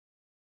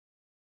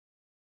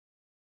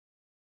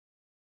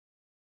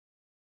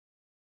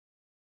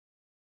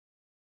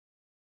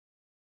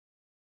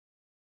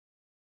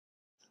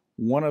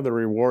One of the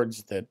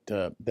rewards that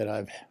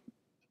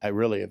I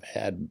really have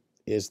had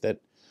is that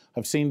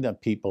I've seen the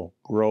people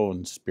grow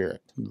in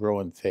spirit,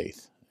 grow in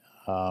faith.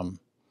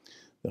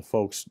 The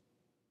folks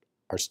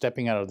are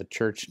stepping out of the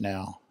church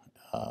now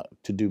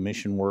to do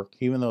mission work,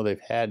 even though they've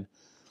had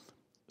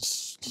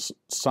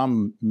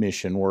some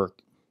mission work.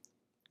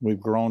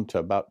 We've grown to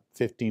about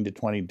 15 to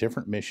 20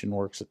 different mission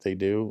works that they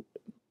do,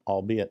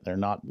 albeit they're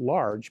not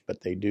large,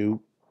 but they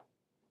do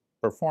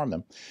perform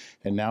them.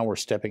 And now we're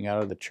stepping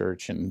out of the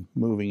church and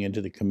moving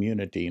into the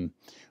community, and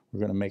we're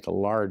going to make a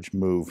large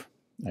move,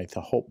 I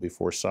hope,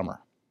 before summer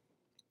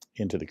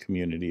into the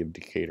community of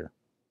Decatur.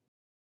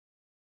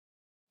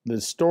 The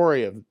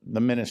story of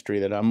the ministry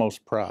that I'm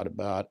most proud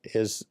about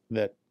is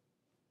that,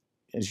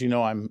 as you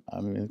know, I'm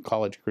in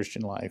college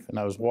Christian life, and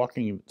I was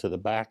walking to the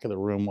back of the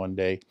room one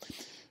day,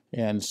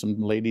 and some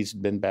ladies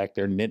had been back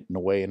there knitting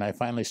away, and I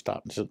finally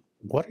stopped and said,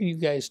 "What are you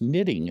guys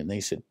knitting?" And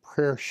they said,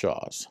 "Prayer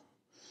shawls."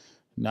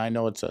 Now, I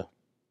know it's a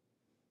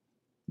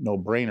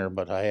no-brainer,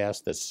 but I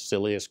asked the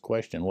silliest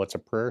question, "What's a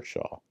prayer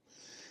shawl?"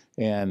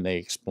 And they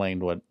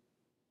explained what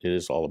it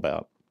is all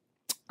about.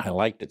 I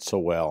liked it so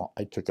well,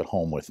 I took it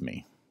home with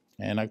me.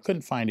 And I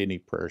couldn't find any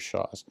prayer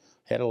shawls.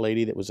 I had a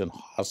lady that was in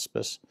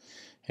hospice,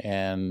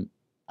 and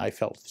I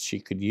felt that she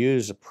could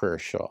use a prayer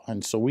shawl.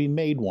 And so we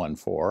made one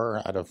for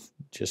her out of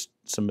just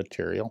some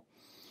material.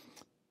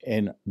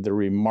 And the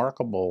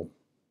remarkable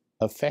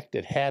effect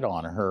it had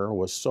on her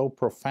was so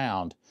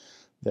profound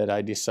that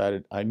I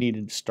decided I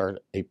needed to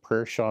start a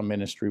prayer shawl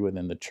ministry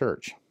within the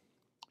church.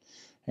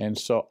 And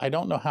so I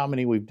don't know how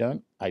many we've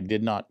done. I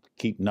did not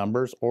keep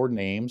numbers or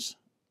names,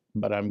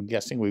 but I'm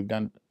guessing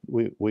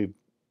we've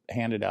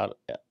handed out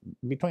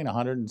between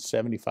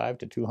 175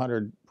 to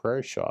 200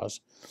 prayer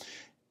shawls.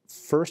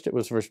 First, it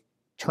was for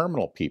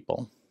terminal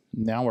people.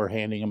 Now we're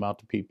handing them out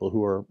to people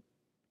who are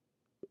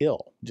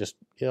ill, just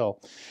ill.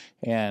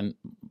 And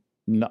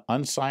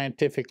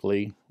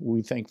unscientifically,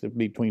 we think that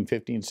between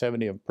 50 and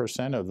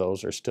 70% of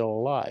those are still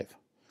alive.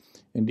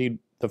 Indeed,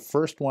 the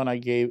first one I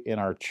gave in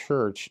our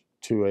church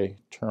to a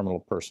terminal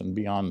person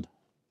beyond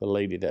the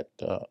lady that,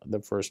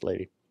 the first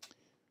lady.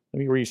 Let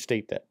me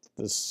restate that.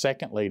 The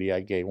second lady I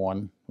gave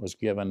one was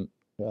given,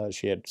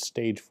 she had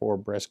stage 4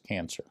 breast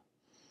cancer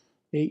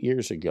 8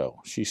 years ago.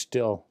 She's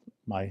still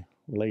my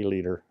lay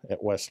leader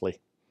at Wesley.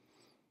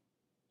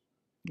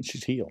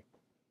 She's healed.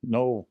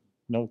 No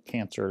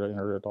cancer in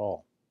her at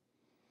all.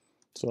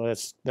 So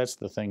that's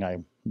the thing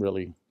I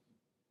really.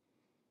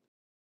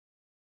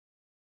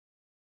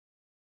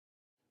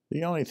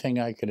 The only thing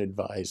I could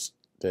advise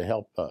to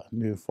help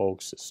new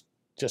folks is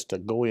just to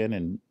go in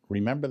and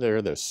remember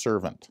they're the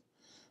servant,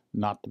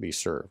 not to be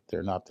served.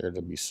 They're not there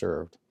to be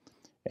served.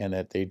 And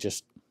that they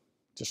just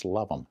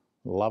love them.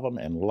 Love them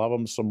and love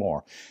them some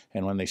more.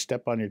 And when they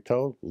step on your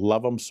toe,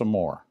 love them some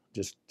more.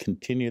 Just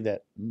continue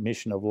that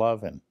mission of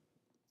love, and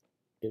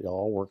it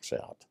all works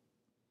out.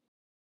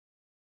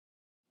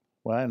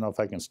 Well, I don't know if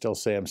I can still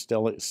say I'm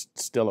still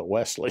at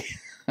Wesley,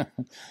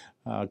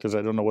 because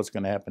I don't know what's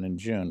going to happen in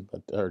June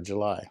or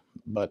July.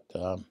 But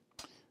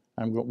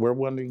we're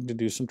wanting to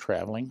do some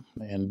traveling.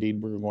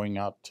 Indeed, we're going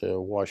out to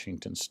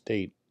Washington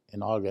State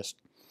in August,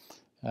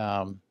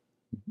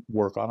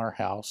 work on our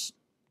house,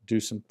 do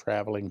some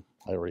traveling.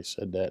 I already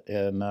said that,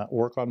 and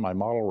work on my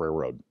model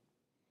railroad.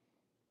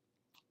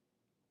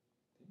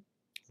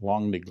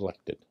 Long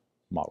neglected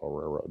model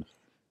railroad.